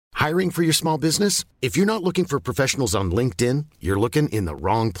Hiring for your small business? If you're not looking for professionals on LinkedIn, you're looking in the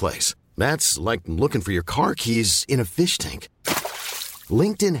wrong place. That's like looking for your car keys in a fish tank.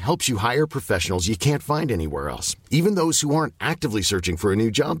 LinkedIn helps you hire professionals you can't find anywhere else, even those who aren't actively searching for a new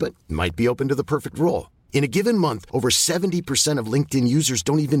job but might be open to the perfect role. In a given month, over 70% of LinkedIn users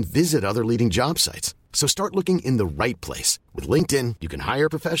don't even visit other leading job sites. So start looking in the right place. With LinkedIn, you can hire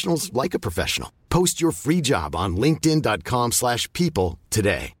professionals like a professional. Post your free job on linkedin.com/people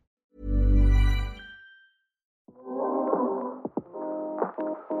today.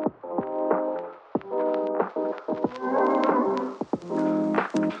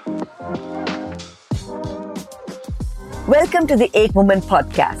 Welcome to the EkWomen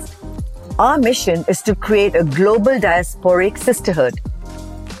podcast. Our mission is to create a global diasporic sisterhood.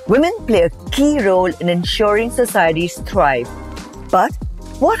 Women play a key role in ensuring societies thrive. But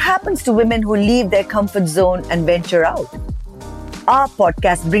what happens to women who leave their comfort zone and venture out? Our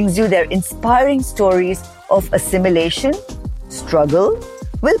podcast brings you their inspiring stories of assimilation, struggle,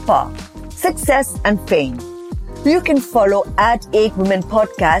 willpower, success, and fame. You can follow at EkWomen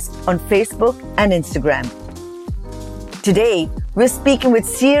Podcast on Facebook and Instagram. Today, we're speaking with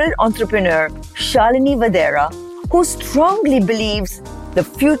serial entrepreneur Shalini Vadhera, who strongly believes the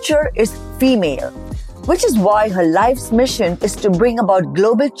future is female, which is why her life's mission is to bring about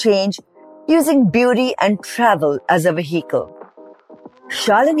global change using beauty and travel as a vehicle.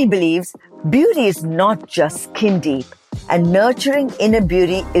 Shalini believes beauty is not just skin deep, and nurturing inner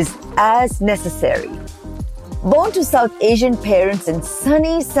beauty is as necessary. Born to South Asian parents in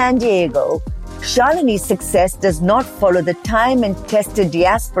sunny San Diego, Shalini's success does not follow the time and tested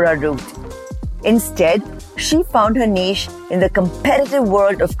diaspora route. Instead, she found her niche in the competitive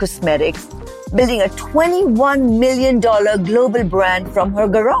world of cosmetics, building a $21 million global brand from her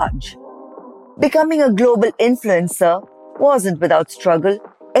garage. Becoming a global influencer wasn't without struggle,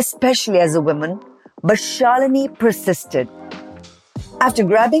 especially as a woman, but Shalini persisted. After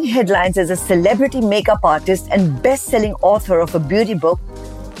grabbing headlines as a celebrity makeup artist and best-selling author of a beauty book,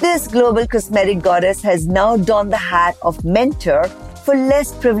 this global cosmetic goddess has now donned the hat of mentor for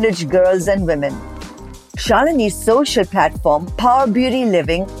less privileged girls and women. Shalini's social platform, Power Beauty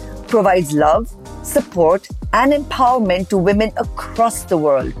Living, provides love, support, and empowerment to women across the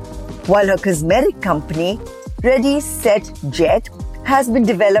world, while her cosmetic company, Ready, Set, Jet, has been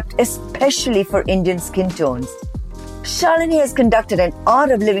developed especially for Indian skin tones. Shalini has conducted an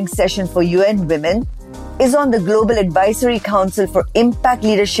Art of Living session for UN Women, is on the Global Advisory Council for Impact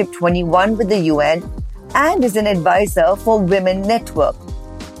Leadership 21 with the UN, and is an advisor for Women Network.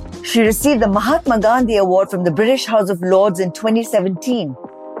 She received the Mahatma Gandhi Award from the British House of Lords in 2017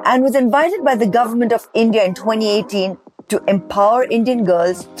 and was invited by the Government of India in 2018 to empower Indian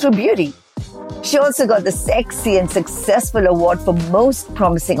girls through beauty. She also got the Sexy and Successful Award for Most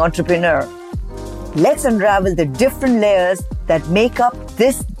Promising Entrepreneur. Let's unravel the different layers that make up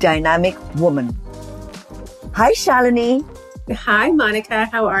this dynamic woman. Hi, Shalini. Hi, Monica.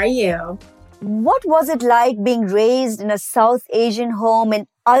 How are you? What was it like being raised in a South Asian home in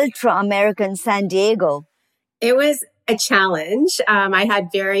ultra-American San Diego? It was a challenge. I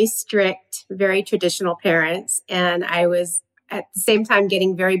had very strict, very traditional parents, and I was at the same time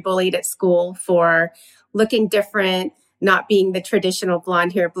getting very bullied at school for looking different, not being the traditional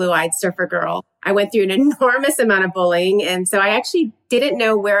blonde-haired, blue-eyed surfer girl. I went through an enormous amount of bullying, and so I actually didn't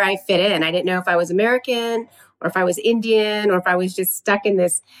know where I fit in. I didn't know if I was American or if I was Indian or if I was just stuck in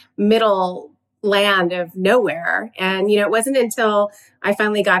this middle land of nowhere. And, it wasn't until I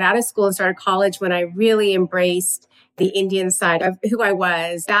finally got out of school and started college when I really embraced the Indian side of who I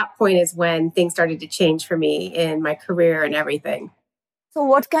was. That point is when things started to change for me in my career and everything. So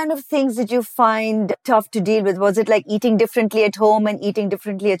what kind of things did you find tough to deal with? Was it like eating differently at home and eating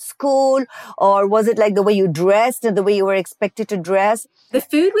differently at school? Or was it like the way you dressed and the way you were expected to dress? The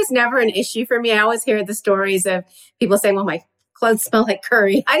food was never an issue for me. I always hear the stories of people saying, well, my clothes smell like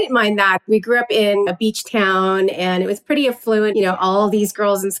curry. I didn't mind that. We grew up in a beach town and it was pretty affluent. All these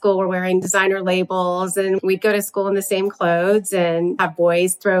girls in school were wearing designer labels and we'd go to school in the same clothes and have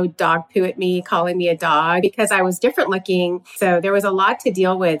boys throw dog poo at me, calling me a dog because I was different looking. So there was a lot to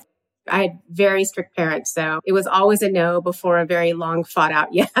deal with. I had very strict parents. So it was always a no before a very long fought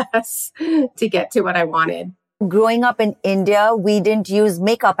out yes to get to what I wanted. Growing up in India, we didn't use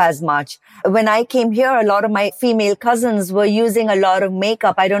makeup as much. When I came here, a lot of my female cousins were using a lot of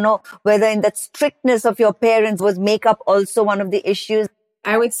makeup. I don't know whether in that strictness of your parents was makeup also one of the issues.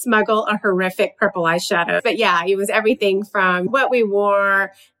 I would smuggle a horrific purple eyeshadow. But yeah, it was everything from what we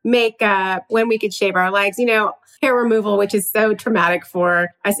wore, makeup, when we could shave our legs, hair removal, which is so traumatic for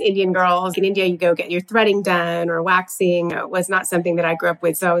us Indian girls. In India, you go get your threading done or waxing. It was not something that I grew up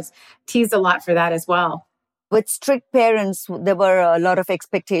with. So I was teased a lot for that as well. With strict parents, there were a lot of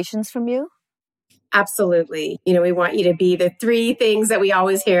expectations from you? Absolutely. We want you to be the three things that we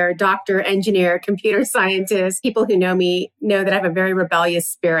always hear: doctor, engineer, computer scientist. People who know me know that I have a very rebellious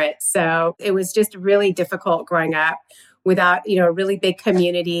spirit. So it was just really difficult growing up without, a really big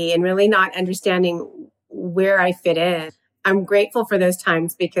community and really not understanding where I fit in. I'm grateful for those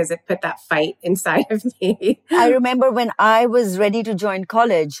times because it put that fight inside of me. I remember when I was ready to join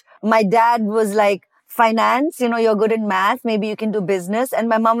college, my dad was like, finance, you're good in math, maybe you can do business. And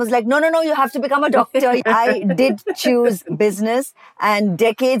my mom was like, no, you have to become a doctor. I did choose business, and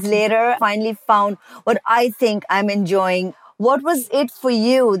decades later, finally found what I think I'm enjoying. What was it for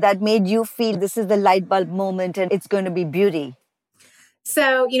you that made you feel this is the light bulb moment and it's going to be beauty?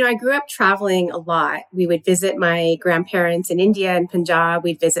 So, I grew up traveling a lot. We would visit my grandparents in India and Punjab.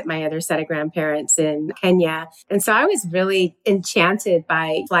 We'd visit my other set of grandparents in Kenya. And so I was really enchanted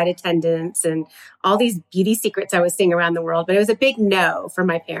by flight attendants and all these beauty secrets I was seeing around the world. But it was a big no for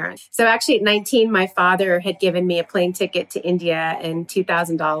my parents. So actually at 19, my father had given me a plane ticket to India and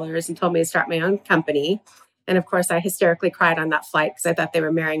 $2,000 and told me to start my own company. And of course, I hysterically cried on that flight because I thought they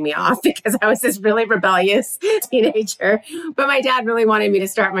were marrying me off because I was this really rebellious teenager. But my dad really wanted me to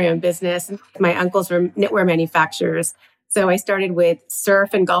start my own business. My uncles were knitwear manufacturers. So I started with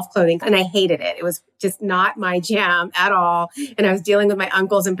surf and golf clothing, and I hated it. It was just not my jam at all. And I was dealing with my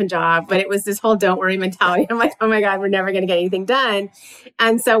uncles in Punjab, but it was this whole don't worry mentality. I'm like, oh my God, we're never going to get anything done.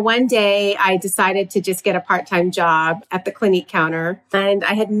 And so one day I decided to just get a part-time job at the Clinique counter. And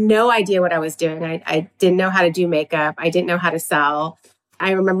I had no idea what I was doing. I didn't know how to do makeup. I didn't know how to sell.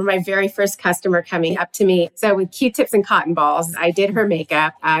 I remember my very first customer coming up to me. So with Q-tips and cotton balls, I did her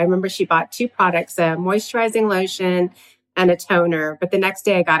makeup. I remember she bought 2 products, a moisturizing lotion and a toner. But the next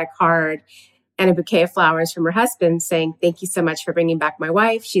day I got a card and a bouquet of flowers from her husband saying, thank you so much for bringing back my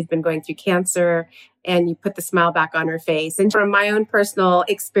wife. She's been going through cancer, and you put the smile back on her face. And from my own personal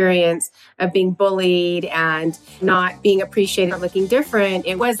experience of being bullied and not being appreciated or looking different,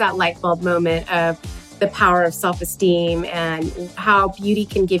 it was that light bulb moment of the power of self-esteem and how beauty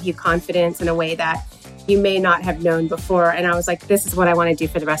can give you confidence in a way that you may not have known before. And I was like, this is what I want to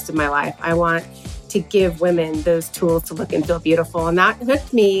do for the rest of my life. I want to give women those tools to look and feel beautiful. And that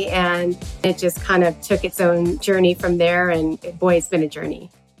hooked me, and it just kind of took its own journey from there. And boy, it's been a journey.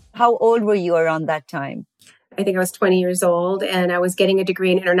 How old were you around that time? I think I was 20 years old, and I was getting a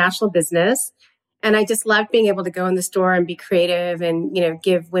degree in international business. And I just loved being able to go in the store and be creative and,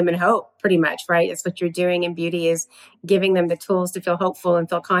 give women hope pretty much, right? It's what you're doing in beauty, is giving them the tools to feel hopeful and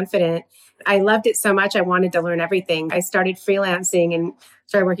feel confident. I loved it so much. I wanted to learn everything. I started freelancing and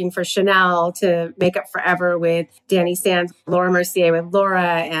started working for Chanel to Makeup Forever with Danny Sands, Laura Mercier with Laura,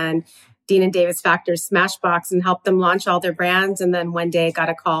 and Dean and Davis Factor's Smashbox, and helped them launch all their brands. And then one day I got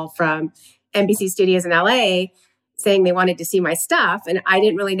a call from NBC Studios in LA saying they wanted to see my stuff. And I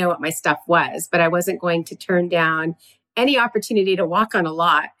didn't really know what my stuff was, but I wasn't going to turn down any opportunity to walk on a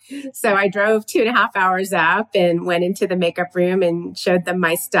lot. So I drove 2.5 hours up and went into the makeup room and showed them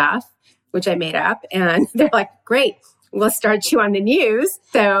my stuff, which I made up. And they're like, great, we'll start you on the news.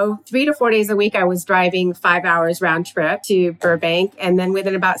 So 3 to 4 days a week, I was driving 5 hours round trip to Burbank. And then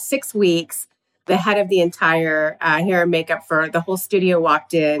within about 6 weeks, the head of the entire hair and makeup for the whole studio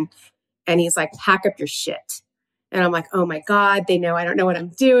walked in, and he's like, pack up your shit. And I'm like, oh my God, they know I don't know what I'm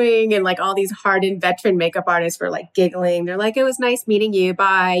doing. And like all these hardened veteran makeup artists were like giggling. They're like, it was nice meeting you.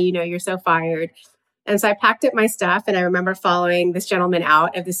 Bye. You're so fired. And so I packed up my stuff, and I remember following this gentleman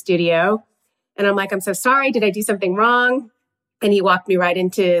out of the studio. And I'm like, I'm so sorry. Did I do something wrong? And he walked me right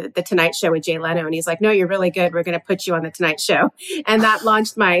into The Tonight Show with Jay Leno. And he's like, no, you're really good. We're going to put you on The Tonight Show. And that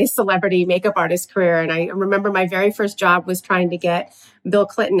launched my celebrity makeup artist career. And I remember my very first job was trying to get Bill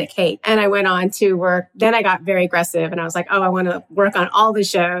Clinton at Kate. And I went on to work. Then I got very aggressive, and I was like, oh, I want to work on all the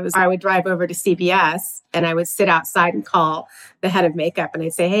shows. I would drive over to CBS, and I would sit outside and call the head of makeup. And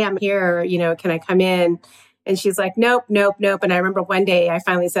I'd say, hey, I'm here. Can I come in? And she's like, nope. And I remember one day I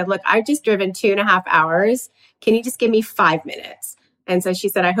finally said, look, I've just driven 2.5 hours. Can you just give me 5 minutes? And so she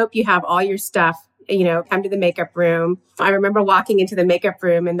said, I hope you have all your stuff, come to the makeup room. I remember walking into the makeup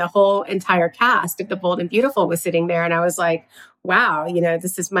room, and the whole entire cast of The Bold and Beautiful was sitting there. And I was like, wow,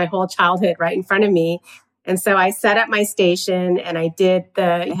 this is my whole childhood right in front of me. And so I set up my station, and I did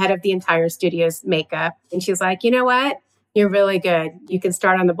the head of the entire studio's makeup. And she's like, you know what? You're really good. You can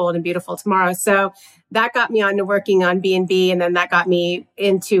start on the Bold and Beautiful tomorrow. So that got me on to working on B&B. And then that got me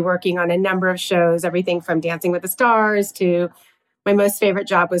into working on a number of shows, everything from Dancing with the Stars to my most favorite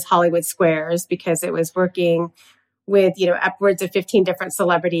job was Hollywood Squares, because it was working with, upwards of 15 different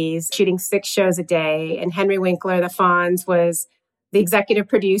celebrities, shooting 6 shows a day. And Henry Winkler, the Fonz, was the executive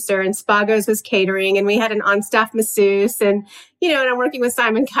producer, and Spago's was catering, and we had an on-staff masseuse, and and I'm working with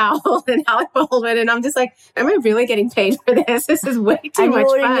Simon Cowell and Alec Baldwin, and I'm just like, am I really getting paid for this? This is way too much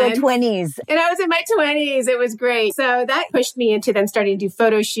fun. And you were in your 20s. And I was in my 20s. It was great. So that pushed me into then starting to do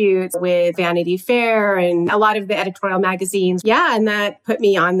photo shoots with Vanity Fair and a lot of the editorial magazines. Yeah, and that put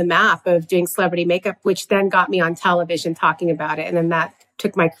me on the map of doing celebrity makeup, which then got me on television talking about it, and then that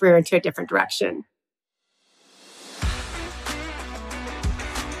took my career into a different direction.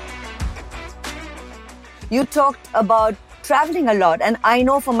 You talked about traveling a lot. And I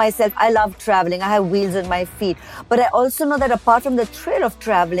know for myself, I love traveling. I have wheels on my feet. But I also know that apart from the thrill of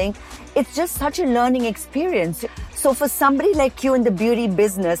traveling, it's just such a learning experience. So for somebody like you in the beauty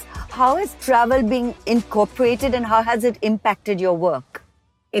business, how has travel been incorporated and how has it impacted your work?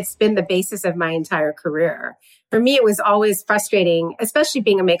 It's been the basis of my entire career. For me, it was always frustrating, especially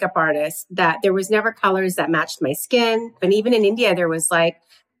being a makeup artist, that there was never colors that matched my skin. And even in India, there was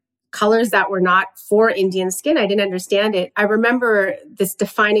colors that were not for Indian skin. I didn't understand it. I remember this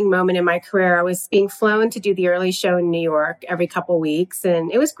defining moment in my career. I was being flown to do the early show in New York every couple of weeks,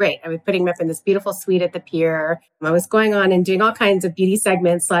 and it was great. I was putting me up in this beautiful suite at the pier. I was going on and doing all kinds of beauty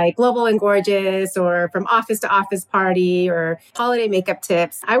segments like Global and Gorgeous, or from office to office party, or holiday makeup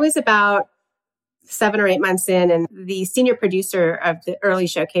tips. I was about 7 or 8 months in, and the senior producer of the early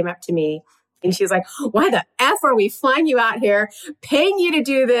show came up to me. And she was like, why the F are we flying you out here, paying you to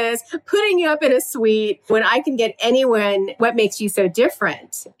do this, putting you up in a suite when I can get anyone? What makes you so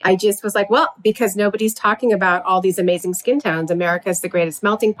different? I just was like, well, because nobody's talking about all these amazing skin tones. America's the greatest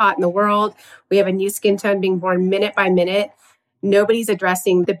melting pot in the world. We have a new skin tone being born minute by minute. Nobody's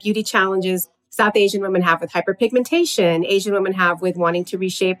addressing the beauty challenges South Asian women have with hyperpigmentation, Asian women have with wanting to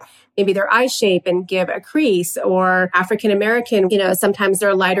reshape maybe their eye shape and give a crease, or African American, sometimes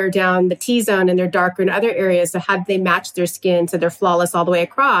they're lighter down the T-zone and they're darker in other areas. So how do they match their skin so they're flawless all the way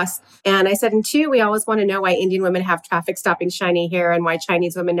across? And I said, and 2, we always want to know why Indian women have traffic stopping shiny hair and why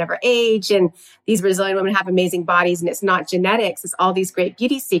Chinese women never age. And these Brazilian women have amazing bodies, and it's not genetics. It's all these great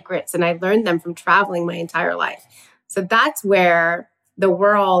beauty secrets. And I learned them from traveling my entire life. So that's where the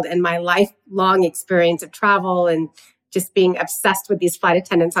world and my lifelong experience of travel and just being obsessed with these flight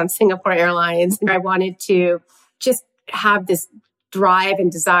attendants on Singapore Airlines. And I wanted to just have this drive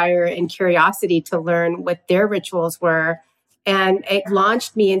and desire and curiosity to learn what their rituals were. And it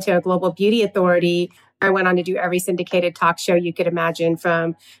launched me into a global beauty authority. I went on to do every syndicated talk show you could imagine,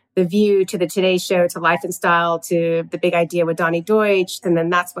 from The View to the Today Show to Life and Style to The Big Idea with Donnie Deutsch. And then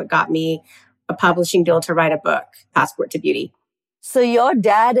that's what got me a publishing deal to write a book, Passport to Beauty. So your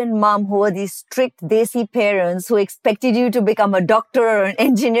dad and mom, who were these strict Desi parents who expected you to become a doctor or an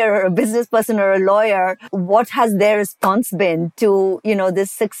engineer or a business person or a lawyer, what has their response been to,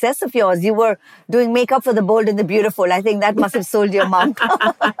 this success of yours? You were doing makeup for the Bold and the Beautiful. I think that must have sold your mom.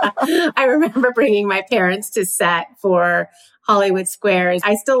 I remember bringing my parents to set for Hollywood Squares.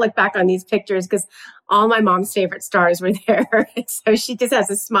 I still look back on these pictures because all my mom's favorite stars were there. So she just has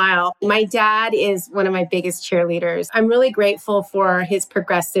a smile. My dad is one of my biggest cheerleaders. I'm really grateful for his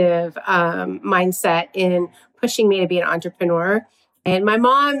progressive mindset in pushing me to be an entrepreneur. And my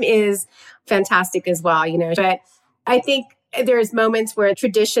mom is fantastic as well, but I think there's moments where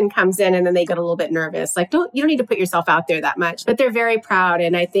tradition comes in and then they get a little bit nervous. Like, you don't need to put yourself out there that much, but they're very proud.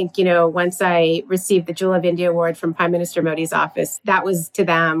 And I think, once I received the Jewel of India Award from Prime Minister Modi's office, that was to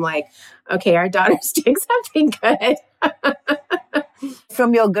them like, okay, our daughter's doing something good.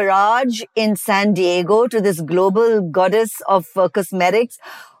 From your garage in San Diego to this global goddess of cosmetics,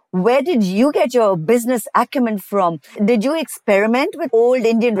 where did you get your business acumen from? Did you experiment with old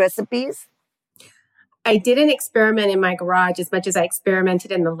Indian recipes? I didn't experiment in my garage as much as I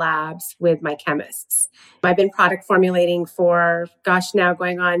experimented in the labs with my chemists. I've been product formulating for, now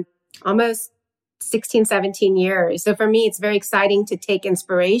going on almost 16, 17 years. So for me, it's very exciting to take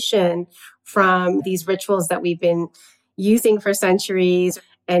inspiration from these rituals that we've been using for centuries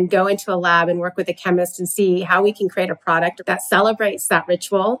and go into a lab and work with a chemist and see how we can create a product that celebrates that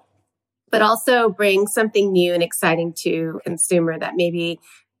ritual, but also bring something new and exciting to a consumer that maybe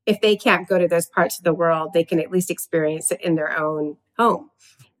if they can't go to those parts of the world, they can at least experience it in their own home.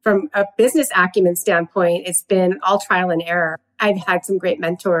 From a business acumen standpoint, it's been all trial and error. I've had some great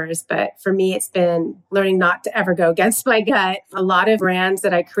mentors, but for me, it's been learning not to ever go against my gut. A lot of brands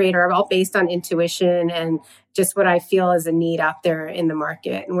that I create are all based on intuition and just what I feel is a need out there in the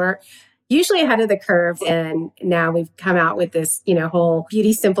market. And we're usually ahead of the curve. And now we've come out with this, whole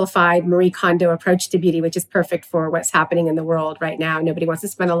beauty simplified Marie Kondo approach to beauty, which is perfect for what's happening in the world right now. Nobody wants to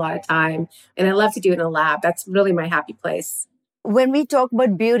spend a lot of time. And I love to do it in a lab. That's really my happy place. When we talk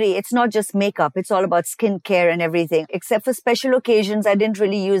about beauty, it's not just makeup. It's all about skincare and everything. Except for special occasions, I didn't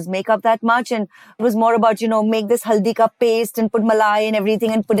really use makeup that much. And it was more about, make this haldi ka paste and put malai and everything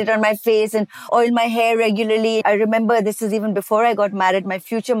and put it on my face and oil my hair regularly. I remember this is even before I got married. My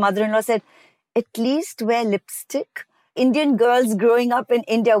future mother-in-law said, at least wear lipstick. Indian girls growing up in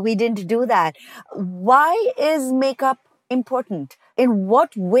India, we didn't do that. Why is makeup important? In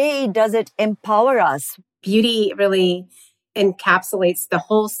what way does it empower us? Beauty really encapsulates the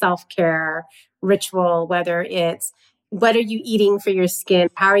whole self-care ritual, whether it's what are you eating for your skin?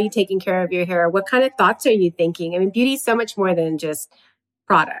 How are you taking care of your hair? What kind of thoughts are you thinking? I mean, beauty is so much more than just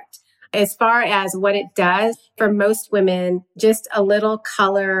product. As far as what it does for most women, just a little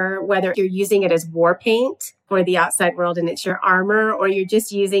color, whether you're using it as war paint for the outside world and it's your armor, or you're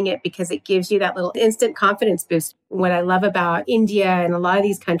just using it because it gives you that little instant confidence boost. What I love about India and a lot of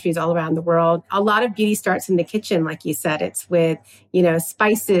these countries all around the world, a lot of beauty starts in the kitchen, like you said. It's with,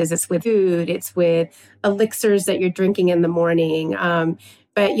 spices, it's with food, it's with elixirs that you're drinking in the morning.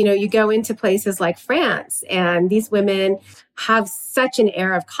 But, you go into places like France and these women have such an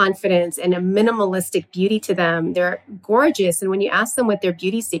air of confidence and a minimalistic beauty to them. They're gorgeous. And when you ask them what their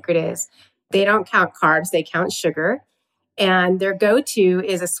beauty secret is, they don't count carbs, they count sugar. And their go-to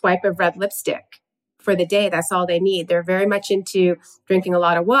is a swipe of red lipstick for the day. That's all they need. They're very much into drinking a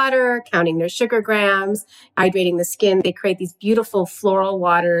lot of water, counting their sugar grams, hydrating the skin. They create these beautiful floral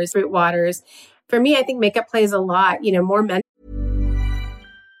waters, fruit waters. For me, I think makeup plays a lot, more men.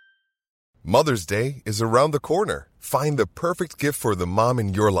 Mother's Day is around the corner. Find the perfect gift for the mom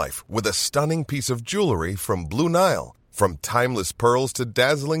in your life with a stunning piece of jewelry from Blue Nile. From timeless pearls to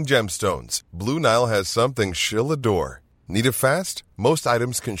dazzling gemstones, Blue Nile has something she'll adore. Need it fast? Most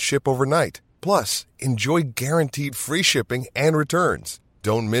items can ship overnight. Plus, enjoy guaranteed free shipping and returns.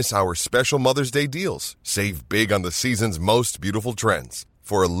 Don't miss our special Mother's Day deals. Save big on the season's most beautiful trends.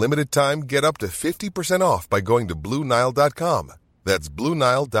 For a limited time, get up to 50% off by going to BlueNile.com. That's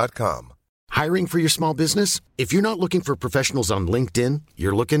BlueNile.com. Hiring for your small business? If you're not looking for professionals on LinkedIn,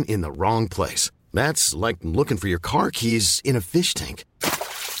 you're looking in the wrong place. That's like looking for your car keys in a fish tank.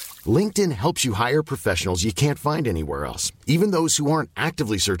 LinkedIn helps you hire professionals you can't find anywhere else, even those who aren't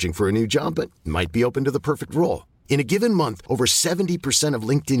actively searching for a new job but might be open to the perfect role. In a given month, over 70% of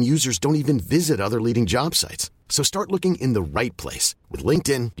LinkedIn users don't even visit other leading job sites. So start looking in the right place. With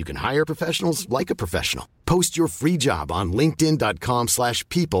LinkedIn, you can hire professionals like a professional. Post your free job on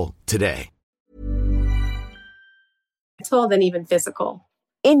linkedin.com/people today. Mental than even physical.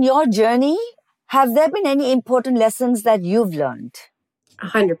 In your journey, have there been any important lessons that you've learned?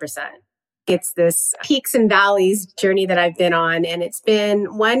 100%. It's this peaks and valleys journey that I've been on. And it's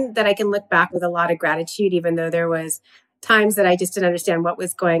been one that I can look back with a lot of gratitude, even though there was times that I just didn't understand what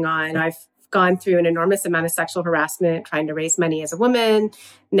was going on. I've gone through an enormous amount of sexual harassment, trying to raise money as a woman,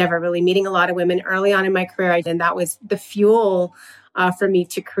 never really meeting a lot of women early on in my career. And that was the fuel for me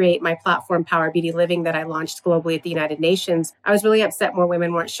to create my platform, Power Beauty Living, that I launched globally at the United Nations. I was really upset more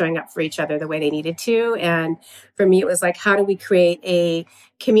women weren't showing up for each other the way they needed to. And for me, it was like, how do we create a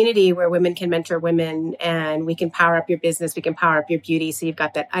community where women can mentor women and we can power up your business, we can power up your beauty, so you've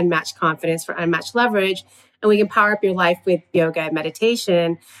got that unmatched confidence for unmatched leverage, and we can power up your life with yoga and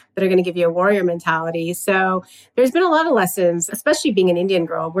meditation that are going to give you a warrior mentality. So there's been a lot of lessons, especially being an Indian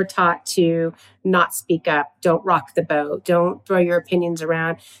girl. We're taught to not speak up, don't rock the boat, don't throw your opinions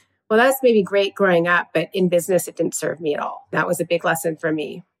around. Well, that's maybe great growing up, but in business, it didn't serve me at all. That was a big lesson for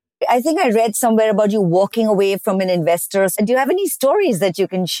me. I think I read somewhere about you walking away from an investor. Do you have any stories that you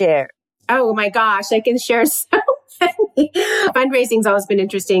can share? Oh my gosh, I can share so many. Fundraising's always been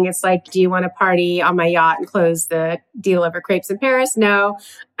interesting. It's like, do you want to party on my yacht and close the deal over crepes in Paris? No,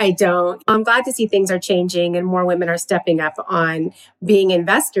 I don't. I'm glad to see things are changing and more women are stepping up on being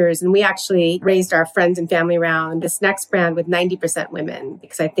investors. And we actually raised our friends and family round this next brand with 90% women,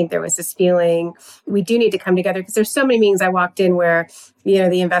 because I think there was this feeling we do need to come together, because there's so many meetings I walked in where,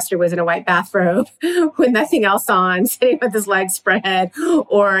 the investor was in a white bathrobe with nothing else on, sitting with his legs spread.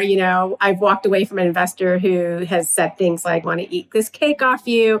 Or, I've walked away from an investor who has said things like, want to eat this cake off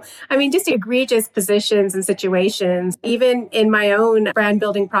you. I mean, just egregious positions and situations. Even in my own brand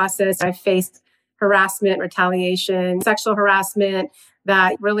building process, I've faced harassment, retaliation, sexual harassment,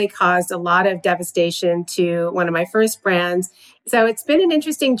 that really caused a lot of devastation to one of my first brands. So it's been an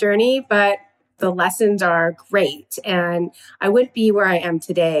interesting journey, but the lessons are great. And I wouldn't be where I am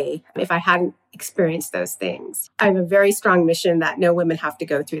today if I hadn't experienced those things. I have a very strong mission that no women have to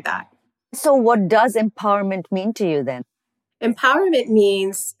go through that. So what does empowerment mean to you then? Empowerment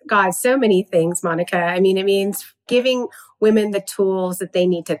means, God, so many things, Monica. I mean, it means giving women the tools that they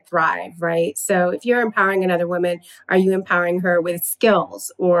need to thrive, right? So if you're empowering another woman, are you empowering her with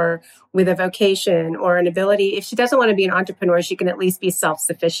skills or with a vocation or an ability? If she doesn't want to be an entrepreneur, she can at least be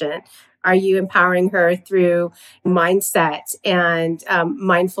self-sufficient. Are you empowering her through mindset and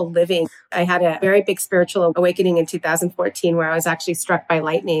mindful living? I had a very big spiritual awakening in 2014 where I was actually struck by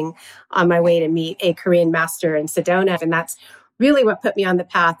lightning on my way to meet a Korean master in Sedona. And that's really what put me on the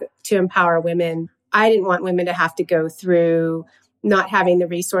path to empower women. I didn't want women to have to go through not having the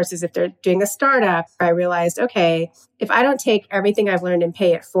resources if they're doing a startup. I realized, okay, if I don't take everything I've learned and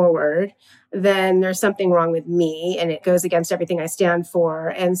pay it forward, then there's something wrong with me and it goes against everything I stand for.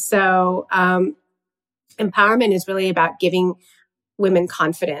 And so empowerment is really about giving women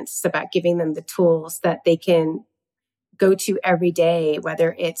confidence. It's about giving them the tools that they can go to every day,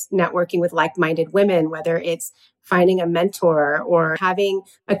 whether it's networking with like-minded women, whether it's finding a mentor or having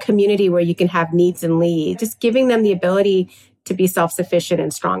a community where you can have needs and leads, just giving them the ability to be self-sufficient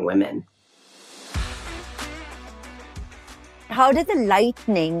and strong women. How did the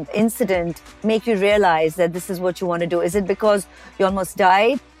lightning incident make you realize that this is what you want to do? Is it because you almost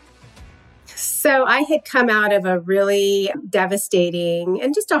died? So I had come out of a really devastating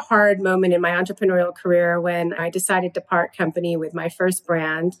and just a hard moment in my entrepreneurial career when I decided to part company with my first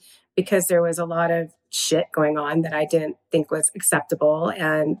brand because there was a lot of shit going on that I didn't think was acceptable.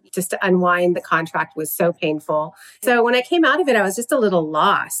 And just to unwind the contract was so painful. So when I came out of it, I was just a little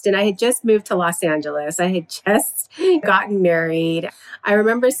lost. And I had just moved to Los Angeles. I had just gotten married. I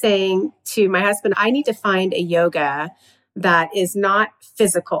remember saying to my husband, I need to find a yoga that is not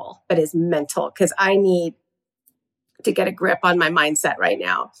physical, but is mental, because I need to get a grip on my mindset right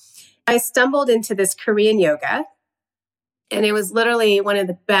now. I stumbled into this Korean yoga, and it was literally one of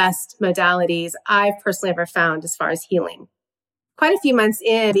the best modalities I've personally ever found as far as healing. Quite a few months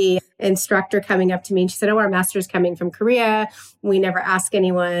in, the instructor coming up to me and she said, "Oh, our master's coming from Korea. We never ask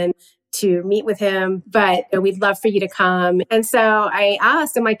anyone to meet with him, but we'd love for you to come." And so I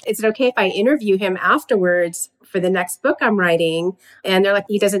asked, I'm like, is it okay if I interview him afterwards for the next book I'm writing? And they're like,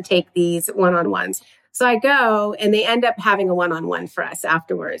 he doesn't take these one-on-ones. So I go and they end up having a one-on-one for us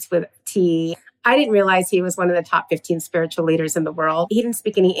afterwards with tea. I didn't realize he was one of the top 15 spiritual leaders in the world. He didn't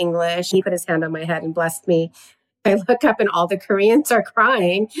speak any English. He put his hand on my head and blessed me. I look up and all the Koreans are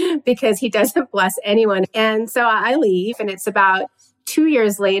crying because he doesn't bless anyone. And so I leave, and it's about 2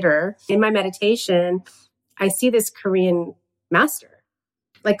 years later in my meditation, I see this Korean master,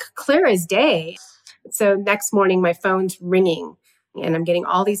 like clear as day. So next morning, my phone's ringing and I'm getting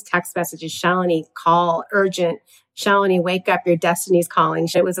all these text messages. Shalini, call, urgent. Shalini, wake up, your destiny's calling.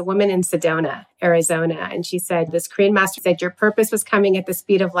 It was a woman in Sedona, Arizona. And she said, this Korean master said, your purpose was coming at the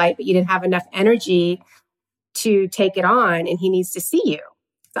speed of light, but you didn't have enough energy to take it on, and he needs to see you.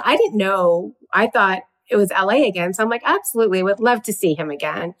 So I didn't know. I thought it was LA again. So I'm like, absolutely, would love to see him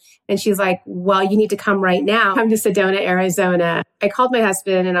again. And she's like, well, you need to come right now. Come to Sedona, Arizona. I called my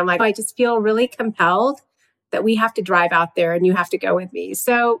husband and I'm like, I just feel really compelled that we have to drive out there and you have to go with me.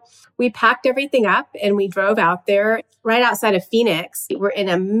 So we packed everything up and we drove out there right outside of Phoenix. We're in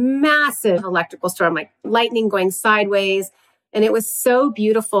a massive electrical storm, like lightning going sideways. And it was so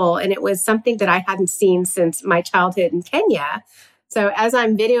beautiful. And it was something that I hadn't seen since my childhood in Kenya. So as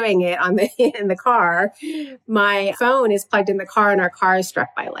I'm videoing it in the car, my phone is plugged in the car and our car is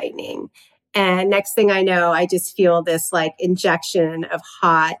struck by lightning. And next thing I know, I just feel this like injection of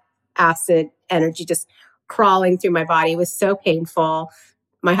hot acid energy just crawling through my body. It was so painful.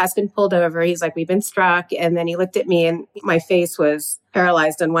 My husband pulled over. He's like, we've been struck. And then he looked at me and my face was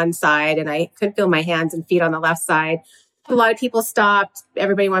paralyzed on one side and I couldn't feel my hands and feet on the left side. A lot of people stopped.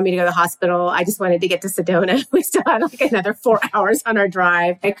 Everybody wanted me to go to the hospital. I just wanted to get to Sedona. We still had like another 4 hours on our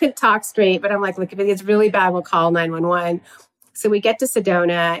drive. I couldn't talk straight, but I'm like, look, if it gets really bad, we'll call 911. So we get to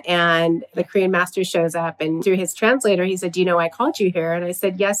Sedona and the Korean master shows up, and through his translator, he said, do you know why I called you here? And I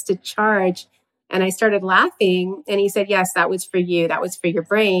said, yes, to charge. And I started laughing. And he said, yes, that was for you. That was for your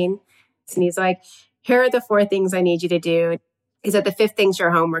brain. And he's like, here are the 4 things I need you to do. He said, the 5th thing's your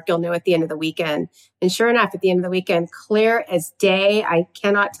homework. You'll know at the end of the weekend. And sure enough, at the end of the weekend, clear as day, I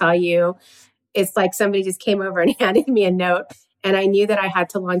cannot tell you. It's like somebody just came over and handed me a note. And I knew that I had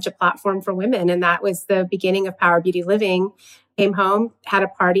to launch a platform for women. And that was the beginning of Power Beauty Living. Came home, had a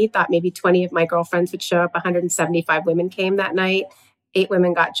party, thought maybe 20 of my girlfriends would show up. 175 women came that night.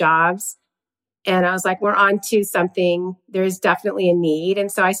 EkWomen got jobs. And I was like, we're on to something. There's definitely a need.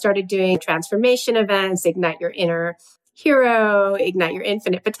 And so I started doing transformation events, Ignite Your Inner Hero, Ignite Your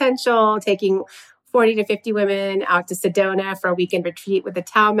Infinite Potential, taking 40 to 50 women out to Sedona for a weekend retreat with the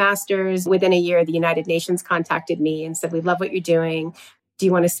Tao Masters. Within a year, the United Nations contacted me and said, we love what you're doing. Do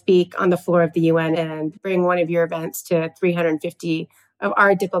you want to speak on the floor of the UN and bring one of your events to 350 of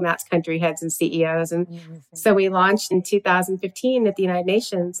our diplomats, country heads, and CEOs? And so we launched in 2015 at the United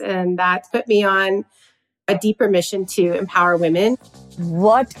Nations, and that put me on a deeper mission to empower women.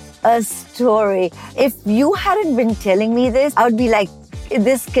 What a story. If you hadn't been telling me this, I would be like,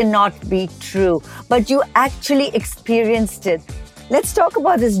 this cannot be true. But you actually experienced it. Let's talk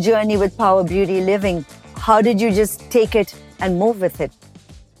about this journey with Power Beauty Living. How did you just take it and move with it?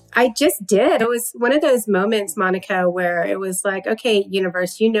 I just did. It was one of those moments, Monica, where it was like, okay,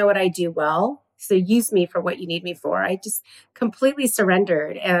 universe, you know what I do well. So use me for what you need me for. I just completely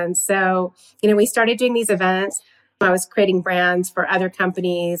surrendered. And so, we started doing these events. I was creating brands for other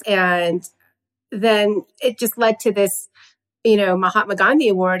companies. And then it just led to this, Mahatma Gandhi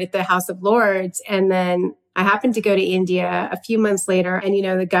Award at the House of Lords. And then I happened to go to India a few months later. And,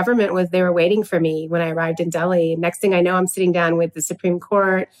 the government they were waiting for me when I arrived in Delhi. Next thing I know, I'm sitting down with the Supreme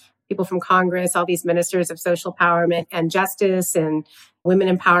Court, people from Congress, all these ministers of social empowerment and justice and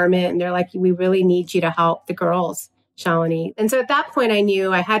women empowerment. And they're like, we really need you to help the girls, Shalini. And so at that point, I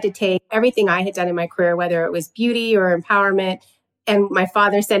knew I had to take everything I had done in my career, whether it was beauty or empowerment, and my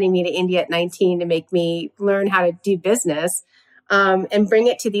father sending me to India at 19 to make me learn how to do business, and bring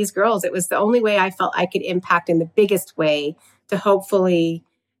it to these girls. It was the only way I felt I could impact in the biggest way to hopefully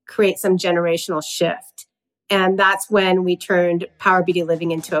create some generational shift. And that's when we turned Power Beauty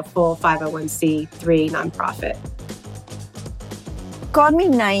Living into a full 501c3 nonprofit. Call me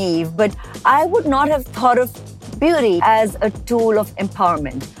naive, but I would not have thought of beauty as a tool of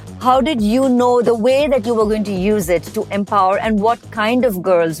empowerment. How did you know the way that you were going to use it to empower, and what kind of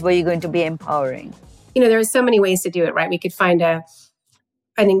girls were you going to be empowering? There are so many ways to do it, right? We could find an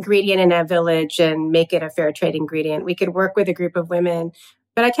ingredient in a village and make it a fair trade ingredient. We could work with a group of women.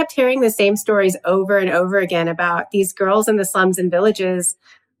 But I kept hearing the same stories over and over again about these girls in the slums and villages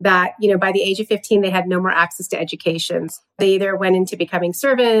that, by the age of 15, they had no more access to education. They either went into becoming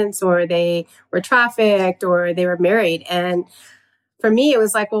servants, or they were trafficked, or they were married. And for me, it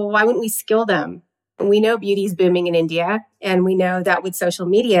was like, well, why wouldn't we skill them? We know beauty is booming in India, and we know that with social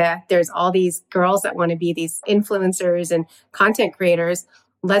media, there's all these girls that want to be these influencers and content creators.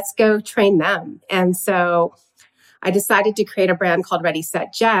 Let's go train them. And so I decided to create a brand called Ready,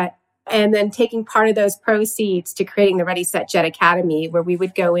 Set, Jet, and then taking part of those proceeds to creating the Ready, Set, Jet Academy, where we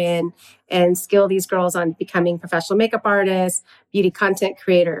would go in and skill these girls on becoming professional makeup artists, beauty content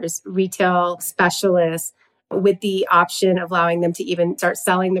creators, retail specialists, with the option of allowing them to even start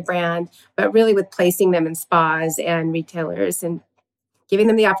selling the brand, but really with placing them in spas and retailers and giving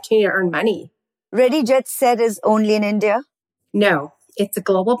them the opportunity to earn money. Ready, Jet, Set is only in India? No, it's a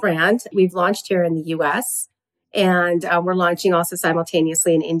global brand. We've launched here in the US, and we're launching also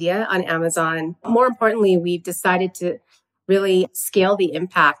simultaneously in India on Amazon. More importantly, we've decided to really scale the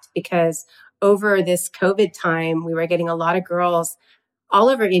impact, because over this COVID time, we were getting a lot of girls all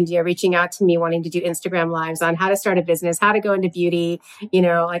over India reaching out to me, wanting to do Instagram lives on how to start a business, how to go into beauty,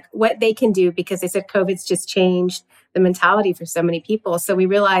 like what they can do, because they said COVID's just changed the mentality for so many people. So we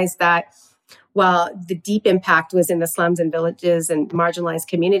realized that while the deep impact was in the slums and villages and marginalized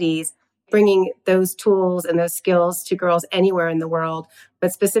communities, bringing those tools and those skills to girls anywhere in the world,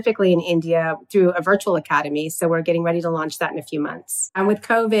 but specifically in India through a virtual academy. So we're getting ready to launch that in a few months. And with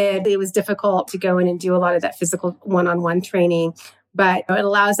COVID, it was difficult to go in and do a lot of that physical one-on-one training. But it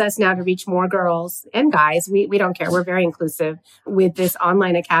allows us now to reach more girls and guys. We don't care. We're very inclusive with this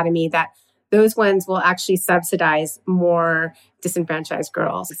online academy, that those ones will actually subsidize more disenfranchised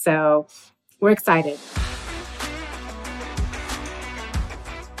girls. So we're excited.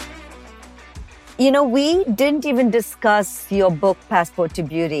 We didn't even discuss your book, Passport to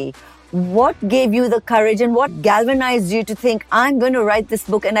Beauty. What gave you the courage and what galvanized you to think, I'm going to write this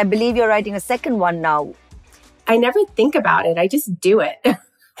book? And I believe you're writing a second one now. I never think about it. I just do it.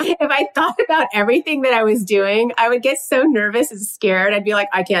 If I thought about everything that I was doing, I would get so nervous and scared. I'd be like,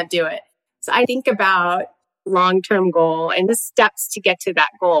 I can't do it. So I think about long-term goal and the steps to get to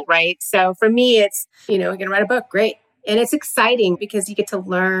that goal, right? So for me, it's, we're going to write a book. Great. And it's exciting because you get to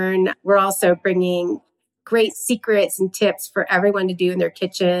learn. We're also bringing great secrets and tips for everyone to do in their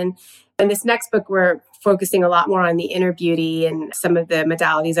kitchen. And this next book, we're focusing a lot more on the inner beauty and some of the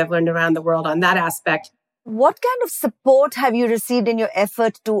modalities I've learned around the world on that aspect. What kind of support have you received in your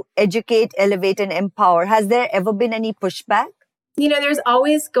effort to educate, elevate, and empower? Has there ever been any pushback? There's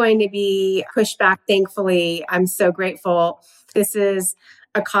always going to be pushback. Thankfully, I'm so grateful. This is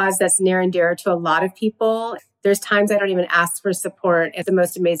a cause that's near and dear to a lot of people. There's times I don't even ask for support and the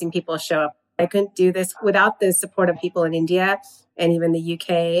most amazing people show up. I couldn't do this without the support of people in India and even the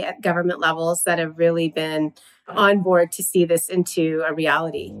UK at government levels that have really been on board to see this into a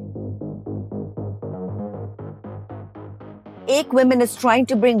reality. EkWomen is trying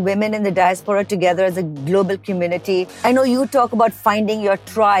to bring women in the diaspora together as a global community. I know you talk about finding your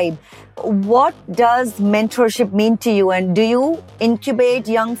tribe. What does mentorship mean to you? And do you incubate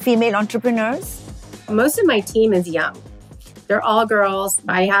young female entrepreneurs? Most of my team is young. They're all girls.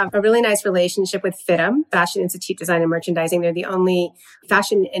 I have a really nice relationship with FITM, Fashion Institute Design and Merchandising. They're the only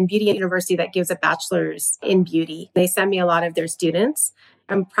fashion and beauty university that gives a bachelor's in beauty. They send me a lot of their students.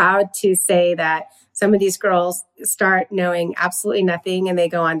 I'm proud to say that some of these girls start knowing absolutely nothing and they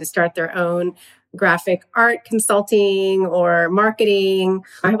go on to start their own graphic art consulting or marketing.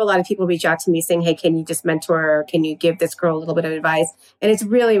 I have a lot of people reach out to me saying, hey, can you just mentor? Can you give this girl a little bit of advice? And it's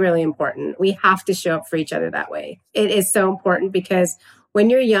really, really important. We have to show up for each other that way. It is so important because when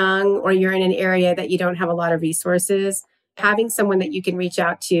you're young or you're in an area that you don't have a lot of resources, having someone that you can reach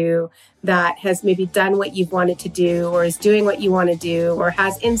out to that has maybe done what you've wanted to do or is doing what you want to do or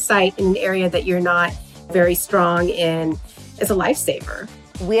has insight in an area that you're not very strong in is a lifesaver.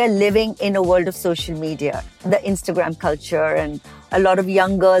 We are living in a world of social media, the Instagram culture, and a lot of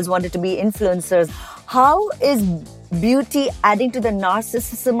young girls wanted to be influencers. How is beauty adding to the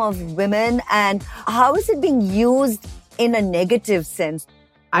narcissism of women, and how is it being used in a negative sense?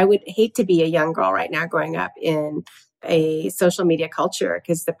 I would hate to be a young girl right now growing up in a social media culture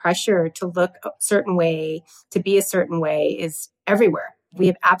because the pressure to look a certain way, to be a certain way is everywhere. We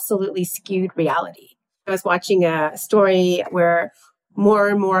have absolutely skewed reality. I was watching a story where more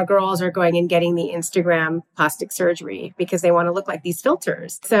and more girls are going and getting the Instagram plastic surgery because they want to look like these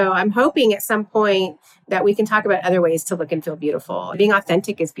filters. So I'm hoping at some point that we can talk about other ways to look and feel beautiful. Being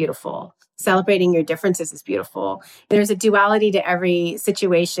authentic is beautiful. Celebrating your differences is beautiful. There's a duality to every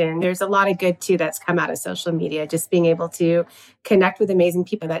situation. There's a lot of good too that's come out of social media. Just being able to connect with amazing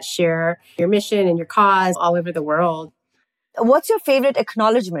people that share your mission and your cause all over the world. What's your favorite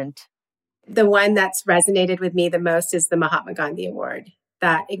acknowledgement? The one that's resonated with me the most is the Mahatma Gandhi Award.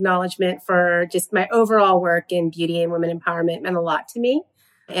 That acknowledgement for just my overall work in beauty and women empowerment meant a lot to me.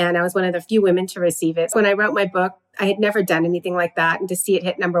 And I was one of the few women to receive it. When I wrote my book, I had never done anything like that. And to see it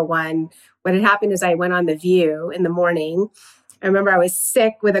hit #1, what had happened is I went on The View in the morning. I remember I was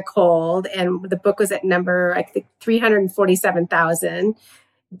sick with a cold and the book was at number, I think, 347,000.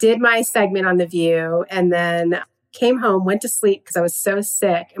 Did my segment on The View and then came home, went to sleep because I was so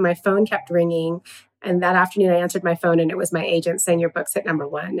sick and my phone kept ringing. And that afternoon I answered my phone and it was my agent saying your book's at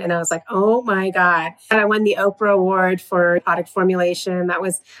 #1. And I was like, oh my God. And I won the Oprah Award for product formulation. That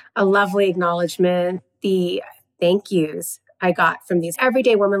was a lovely acknowledgement. The thank yous I got from these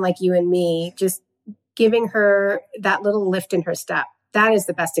everyday women like you and me, just giving her that little lift in her step. That is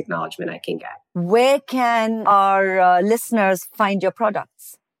the best acknowledgement I can get. Where can our listeners find your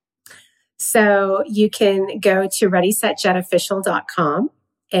products? So you can go to readysetjetofficial.com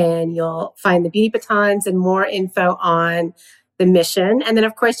and you'll find the beauty batons and more info on the mission. And then,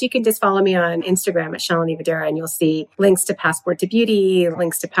 of course, you can just follow me on Instagram at Shalini Vadhera and you'll see links to Passport to Beauty,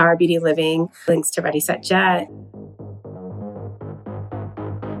 links to Power Beauty Living, links to Ready, Set, Jet.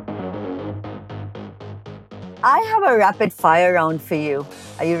 I have a rapid fire round for you.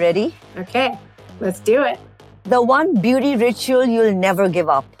 Are you ready? Okay, let's do it. The one beauty ritual you'll never give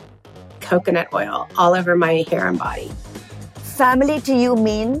up. Coconut oil all over my hair and body. Family to you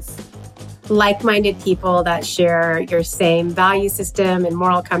means? Like-minded people that share your same value system and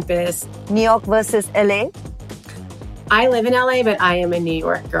moral compass. New York versus LA? I live in LA, but I am a New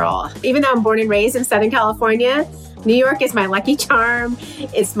York girl. Even though I'm born and raised in Southern California, New York is my lucky charm.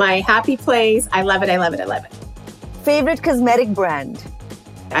 It's my happy place. I love it, I love it, I love it. Favorite cosmetic brand?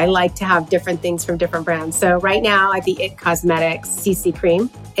 I like to have different things from different brands. So right now at the It Cosmetics CC Cream,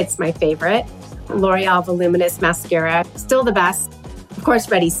 it's my favorite. L'Oreal Voluminous Mascara, still the best. Of course,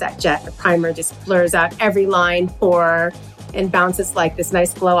 Ready, Set, Jet. The primer just blurs out every line, pore, and bounces like this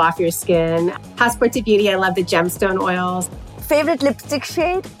nice glow off your skin. Passport to Beauty, I love the gemstone oils. Favorite lipstick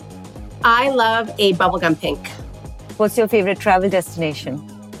shade? I love a bubblegum pink. What's your favorite travel destination?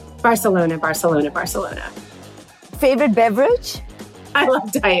 Barcelona, Barcelona, Barcelona. Favorite beverage? I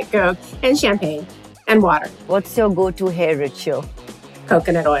love Diet Coke and champagne and water. What's your go-to hair ritual?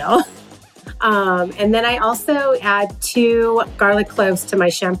 Coconut oil. And then I also add 2 garlic cloves to my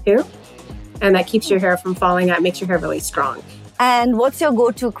shampoo. And that keeps your hair from falling out, makes your hair really strong. And what's your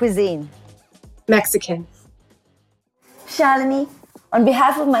go-to cuisine? Mexican. Shalini, on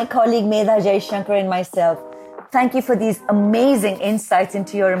behalf of my colleague Medha Jaishankar and myself, thank you for these amazing insights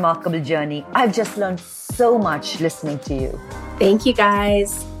into your remarkable journey. I've just learned so much listening to you. Thank you,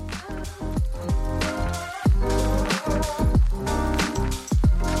 guys.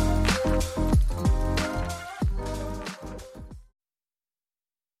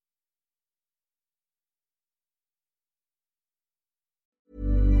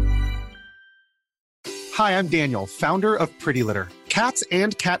 Hi, I'm Daniel, founder of Pretty Litter. Cats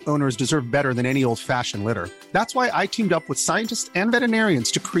and cat owners deserve better than any old-fashioned litter. That's why I teamed up with scientists and veterinarians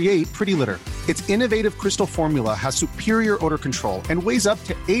to create Pretty Litter. Its innovative crystal formula has superior odor control and weighs up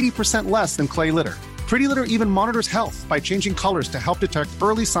to 80% less than clay litter. Pretty Litter even monitors health by changing colors to help detect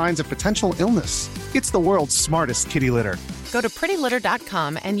early signs of potential illness. It's the world's smartest kitty litter. Go to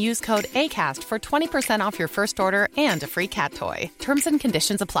prettylitter.com and use code ACAST for 20% off your first order and a free cat toy. Terms and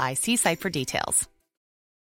conditions apply. See site for details.